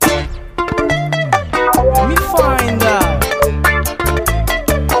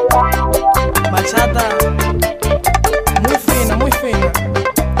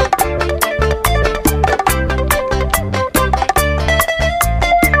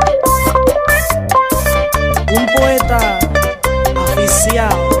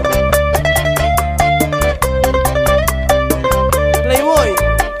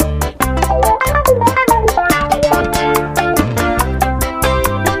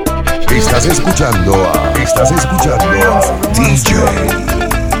Estás escuchando a DJ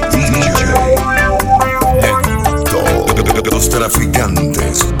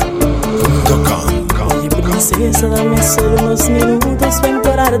Lostraficantes.com. Oye, princesa, dame solo unos minutos para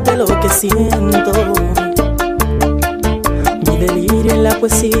implorarte lo que siento. Mi delirio en la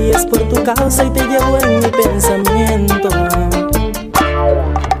poesía es por tu causa y te llevo en mi pensamiento.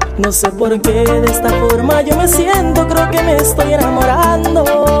 No sé por qué de esta forma yo me siento, creo que me estoy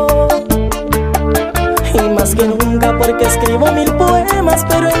enamorando. Y más que nunca porque escribo 1000 poemas,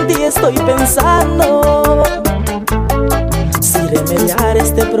 pero en ti estoy pensando. Si remediar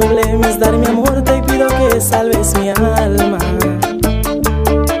este problema es dar mi amor, te pido que salves mi alma.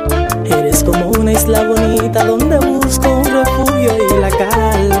 Eres como una isla bonita donde busco un refugio y la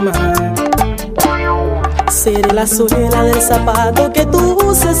calma. Seré la suela del zapato que tú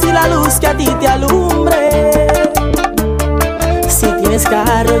uses y la luz que a ti te alumbre. Si tienes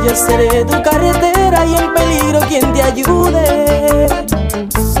carro yo seré tu carretera y en peligro quien te ayude.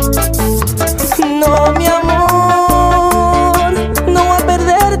 No, mi amor, no a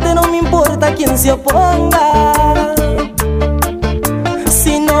perderte, no me importa quien se oponga.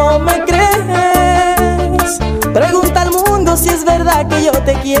 Si no me crees, pregunta al mundo si es verdad que yo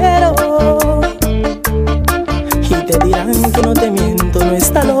te quiero. Y te dirán que no te miento, no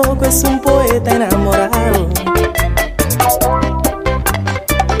está loco, es un poeta enamorado.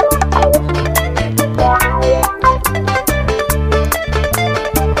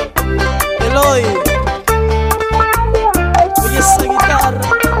 Eloy, oye esa guitarra,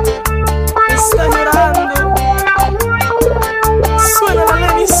 está llorando. Suénala,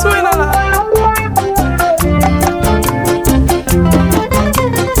 Lenny, suénala.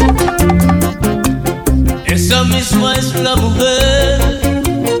 Esa misma es la mujer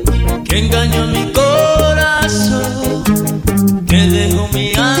que engañó mi corazón, que dejó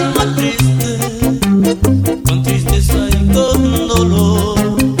mi alma triste, con tristeza y con dolor.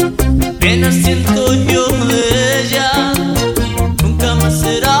 Pena siento yo de ella, nunca más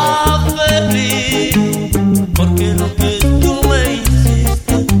será feliz, porque lo que tú me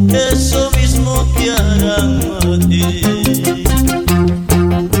hiciste, eso mismo te harán a ti.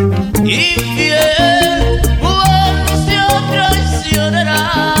 Infiel,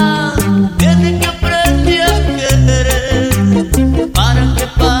 tiene que aprender a querer para que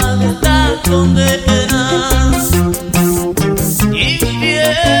pague esta condena.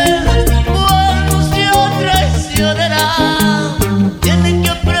 Infiel, bueno se traicionará. Tiene que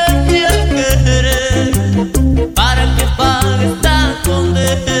aprender a querer para que pague esta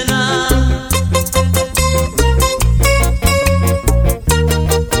condena.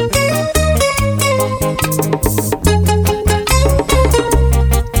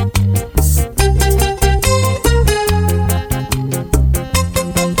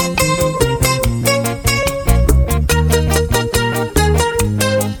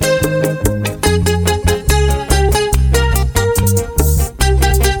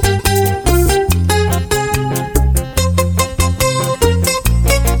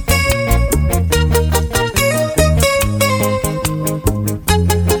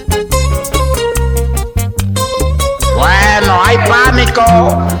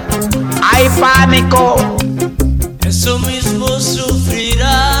 Hay pánico. Eso mismo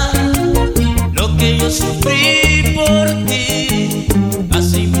sufrirá lo que yo sufrí por ti.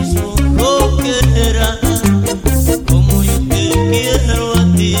 Así mismo lo querrás, como yo te quiero a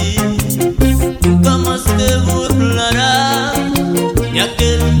ti. Nunca más te burlarás de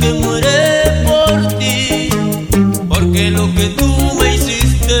aquel que muere por ti, porque lo que tú me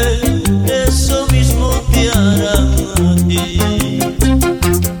hiciste, eso mismo te hará a ti.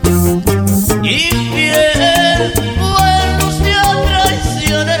 Infiel, bueno se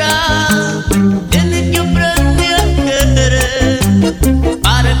traicionará. Tiene que aprender a querer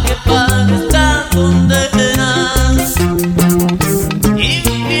para que pague esta condena.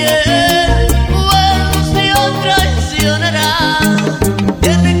 Infiel, bueno se traicionará.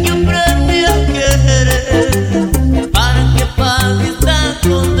 Tiene que aprender a querer para que pague esta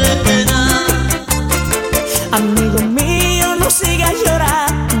condena. Amigo mío, no sigas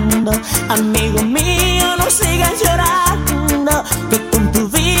llorando. Amigo mío, no sigas llorando, que con tu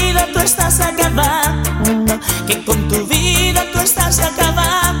vida tú estás acabando, que con tu vida tú estás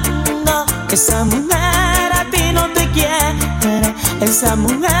acabando. Esa mujer a ti no te quiere, esa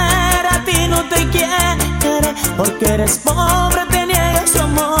mujer a ti no te quiere, porque eres pobre te niega su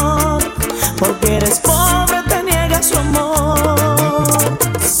amor, porque eres pobre te niega su amor.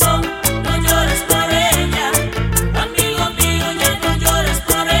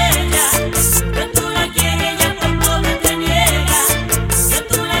 Que tú la quieres ya por pobre te niega, que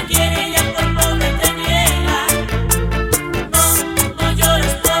tú la quieres ya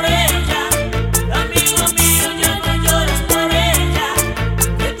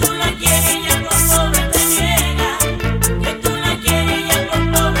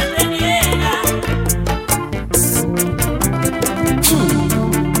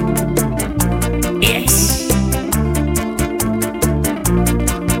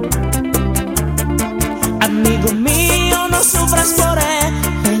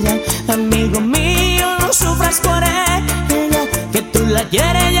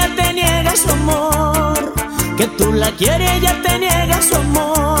quiere, ella te niega su amor. Que tú la quieres, ella te niega su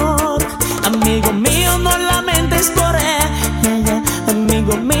amor. Amigo mío, no lamentes por ella.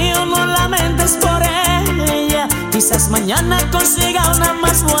 Amigo mío, no lamentes por ella. Quizás mañana consiga una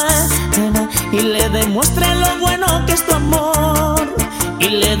más buena y le demuestre lo bueno que es tu amor. Y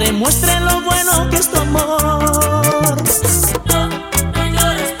le demuestre lo bueno que es tu amor. No, no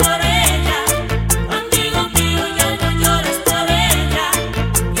llores por ella, amigo mío, ya no llores por ella.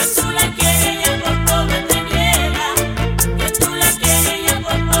 Que tú la quieres, ella por pobre te niega. Que tú la quieres, ella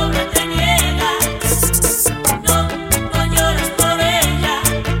por pobre te niega. No, no llores por ella,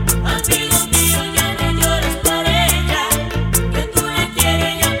 amigo mío, ya no llores por ella. Que tú la quieres,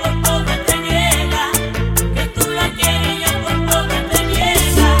 ella por pobre te niega. Que tú la quieres, ella por pobre te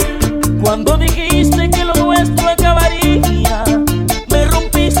niega. Cuando dijiste que lo nuestro acabaría, me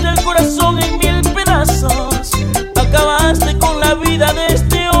rompiste el corazón en 1000 pedazos. Acabaste con la vida de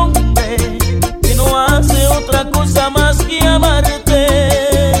este hombre que no hace otra cosa más que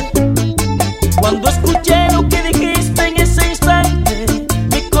amarte. Cuando escuché lo que dijiste en ese instante,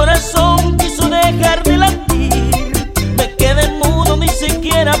 mi corazón quiso dejar de latir. Me quedé mudo, ni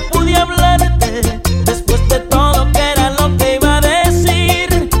siquiera pude hablarte. Después de todo, que era lo que iba a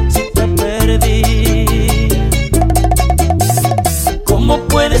decir si te perdí. ¿Cómo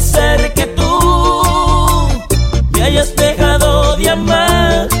puede ser que tú me hayas dejado de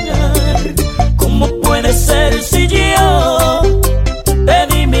amar? ¿Cómo puede ser si yo te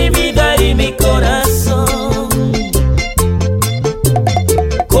di mi vida y mi corazón?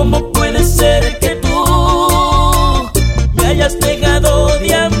 ¿Cómo puede ser que tú me hayas dejado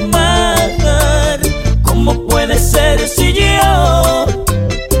de amar? ¿Cómo puede ser si yo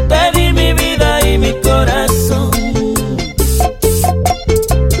te di mi vida y mi corazón?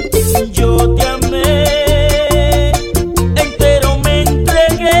 Yo te amé, entero me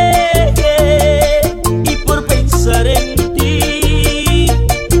entregué, y por pensar en ti,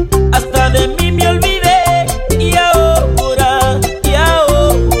 hasta de mí me olvidé. Y ahora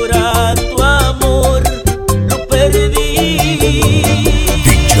tu amor lo perdí.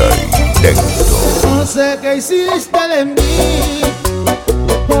 DJ Necto. No sé qué hiciste de mí,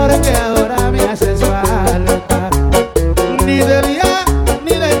 porque ahora me haces falta. Ni de día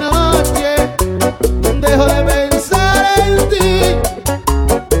ni de noche dejo de pensar en ti.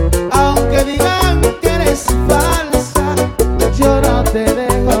 Aunque digan que eres falsa, yo no te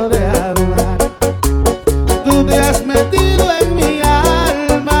dejo de amar. Tú te has metido en mi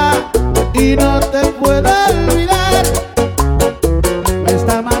alma y no te puedo olvidar. Me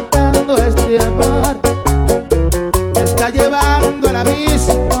está matando este amor, me está llevando al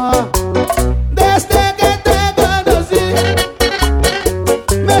abismo. Desde que te conocí,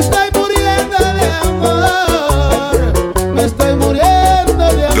 me estoy muriendo de amor. Me estoy muriendo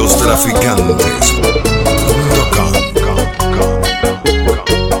de amor. Los traficantes.com.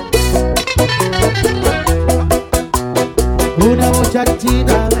 Una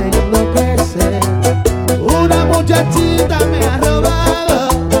muchachita me enloquece, una muchachita me ha robado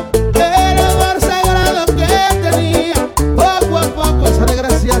el amor sagrado que tenía. Poco a poco esa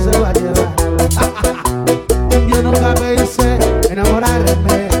desgracia se va a llevar. Yo nunca pensé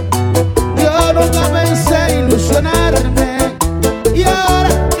enamorarme, yo nunca pensé ilusionarme. Y ahora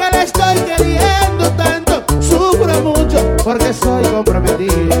que le estoy queriendo tanto, sufro mucho porque soy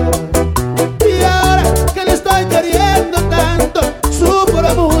comprometido. Y ahora que le estoy queriendo tanto,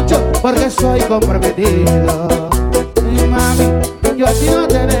 sufro mucho porque soy comprometido. Y mami, yo a ti no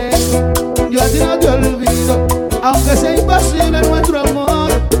te dejo, yo a ti no te olvido, aunque sea imposible nuestro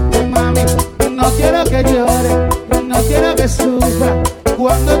amor. Y mami, no quiero que llore, no quiero que sufra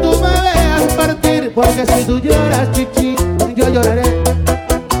cuando tú me veas partir, porque si tú lloras, chichi, yo lloraré.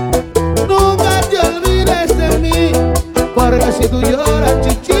 Nunca te olvides de mí, porque si tú lloras,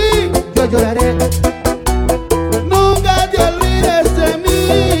 chichi, yo lloraré. Nunca te olvides de mí.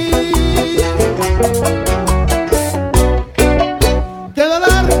 Qué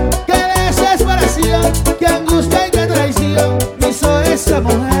dolor, qué desesperación, qué angustia y qué traición me hizo esa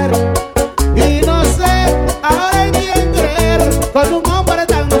mujer. Y no sé ahora en quién creer, con un hombre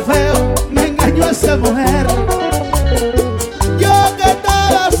tan feo me engañó esa mujer. Yo que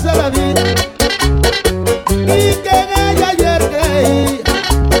todo se lo di y que en ella ayer creí,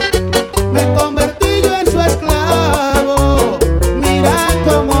 me convertí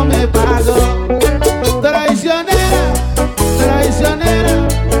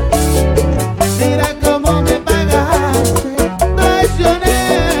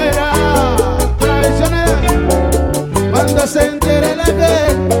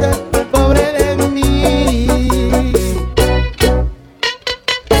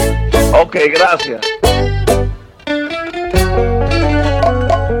gracias.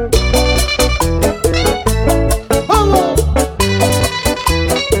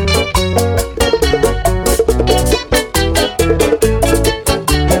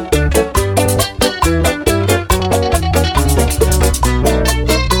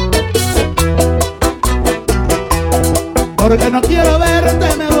 Porque no quiero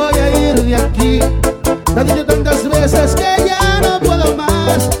verte, me voy a ir de aquí. Te he dicho tantas veces que ya no puedo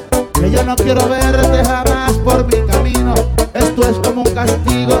más, que ya no quiero verte jamás por mi camino. Esto es como un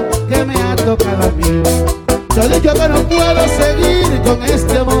castigo que me ha tocado a mí. Te he dicho que no puedo seguir con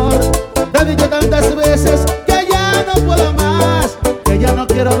este amor. Te he dicho tantas veces que ya no puedo más, que ya no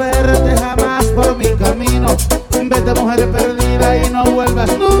quiero verte jamás por mi camino. Vete, mujer perdida, y no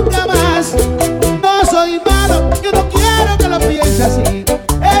vuelvas nunca más. No soy malo, yo no quiero que lo pienses así.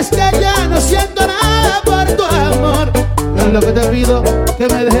 Es que ya no siento nada por tu amor. Es lo que te pido, que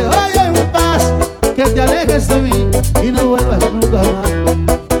me dejes hoy en paz, que te alejes de mí y no vuelvas nunca más.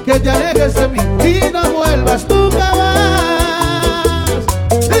 Que te alejes de mí y no vuelvas nunca más.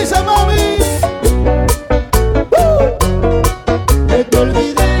 Dice mami. Que te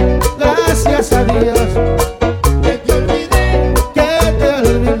olvidé, gracias a Dios. Que te olvidé, que te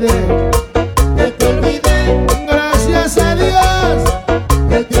olvidé. Que te olvidé, gracias a Dios.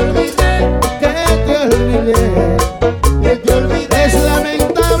 Que te olvidé, que te olvidé. Que te olvidé. Es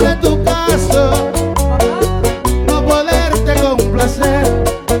lamentable tu caso, no poderte complacer.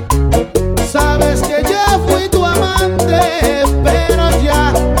 Sabes que yo fui tu amante, pero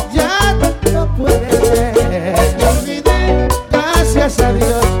ya no puede ser. Que te olvidé, gracias a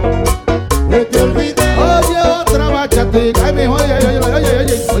Dios. Que te olvidé. Oye, otra bachatica. Ay, mijo, oye.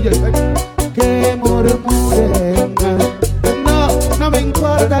 Que murmuren. No me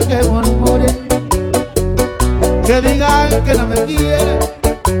importa que murmuren. Que digan que no me quieren.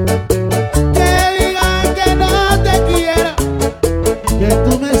 Que digan que no te quiero. Que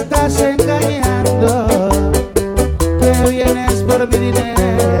tú me estás engañando. Que vienes por mi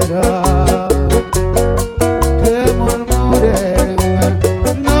dinero. Que murmuren.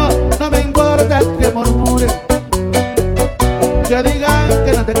 No me importa que murmuren. Que digan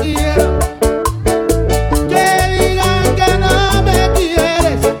que no te quiero. Que digan que no me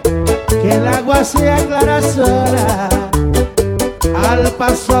quieres. Que el agua sea clara sola al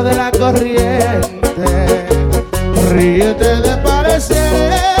paso de la corriente. Ríete de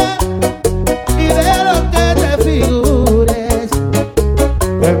parecer y de lo que te figures,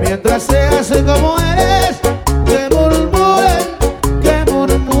 que mientras seas como eres, que murmuren,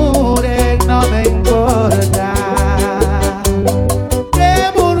 no me importa.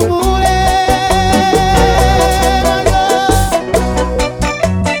 Que murmuren.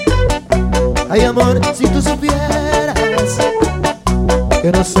 Ay, amor, si tú supieras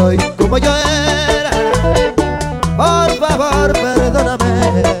que no soy como yo era, por favor,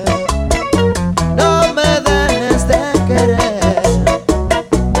 perdóname. No me dejes de querer.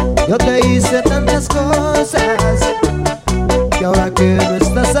 Yo te hice tantas cosas que ahora que no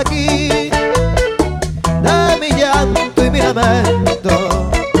estás aquí, de mi llanto y mi lamento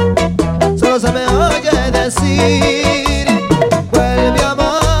solo se me oye decir: vuelve,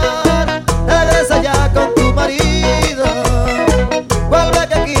 amor, regresa ya con tu marido. Vuelve,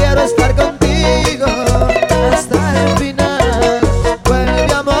 que quiero estar contigo hasta el final.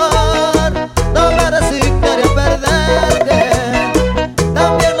 Vuelve, amor, no me resignaré a perderte.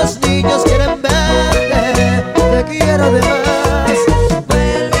 También los niños quieren verte.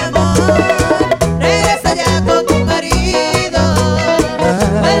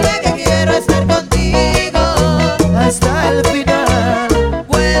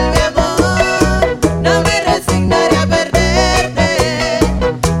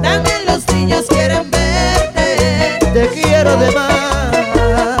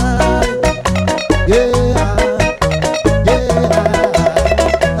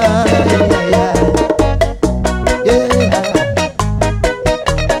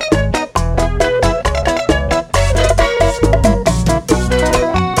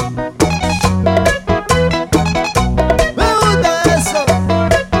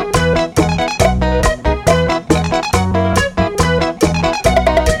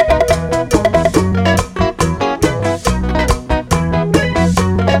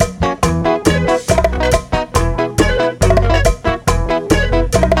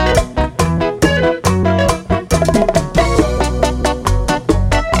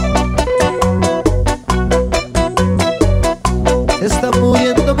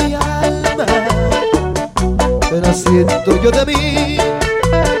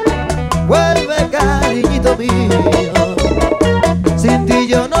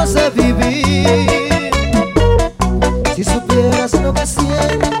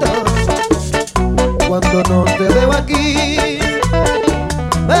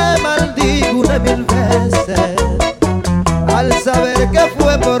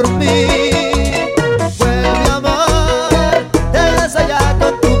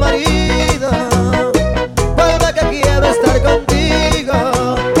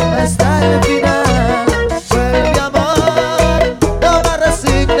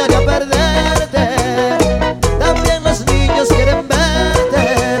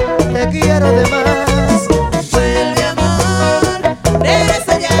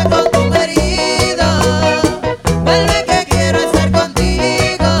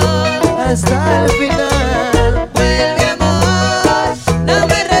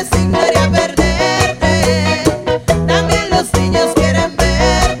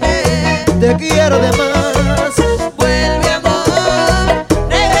 quiero de más. Vuelve amor,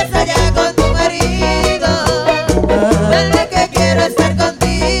 regresa ya con tu marido. Vuelve que quiero estar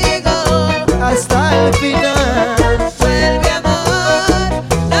contigo hasta el final. Vuelve amor,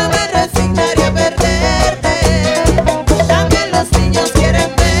 no me resignaré a perderte. También los niños quieren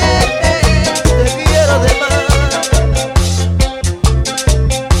verte. Te quiero de más.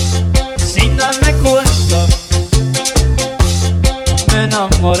 Sin darme cuenta, me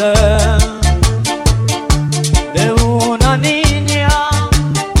enamoré de una niña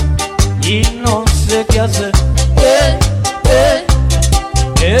y no sé qué hacer.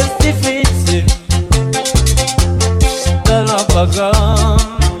 Es difícil de la pagar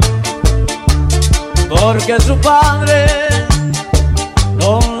porque su padre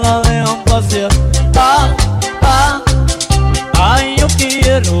no la dejan pasear. Ay, yo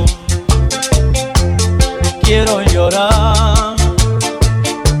quiero llorar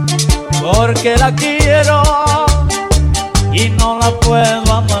porque la quiero y no la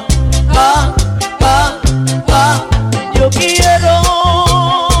puedo amar. Yo quiero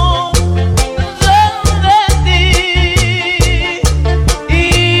ser de ti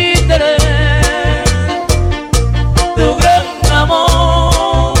y tener tu gran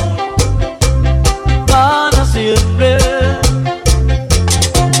amor para siempre.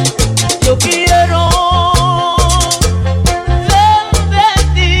 Yo quiero ser de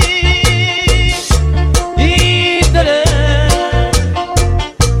ti y tener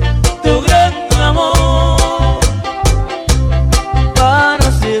tu gran amor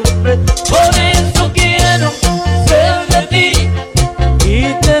para siempre. Por eso quiero ser de ti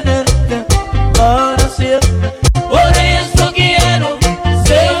y tenerte para siempre. Por eso quiero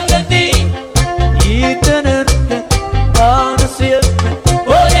ser de ti y tenerte para siempre.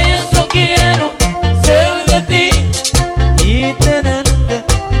 Por eso quiero ser de ti y tenerte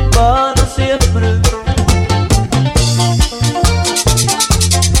para siempre.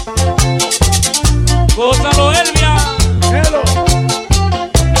 Gózalo, Elvia. Hielo.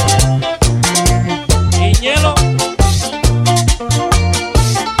 Y hielo.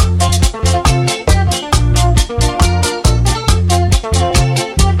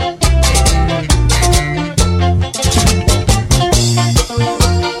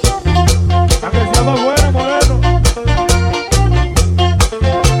 A que sea más bueno, Moreno.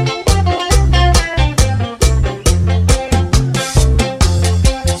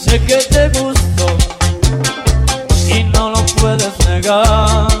 Sé que te gusto y no lo puedes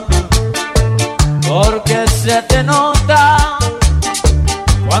negar, porque se te nota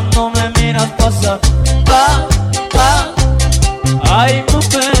cuando me miras pasar. Hay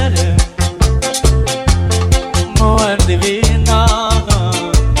mujeres, mujer divina,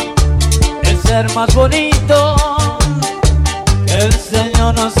 el ser más bonito que el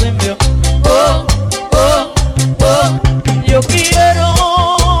Señor nos envió.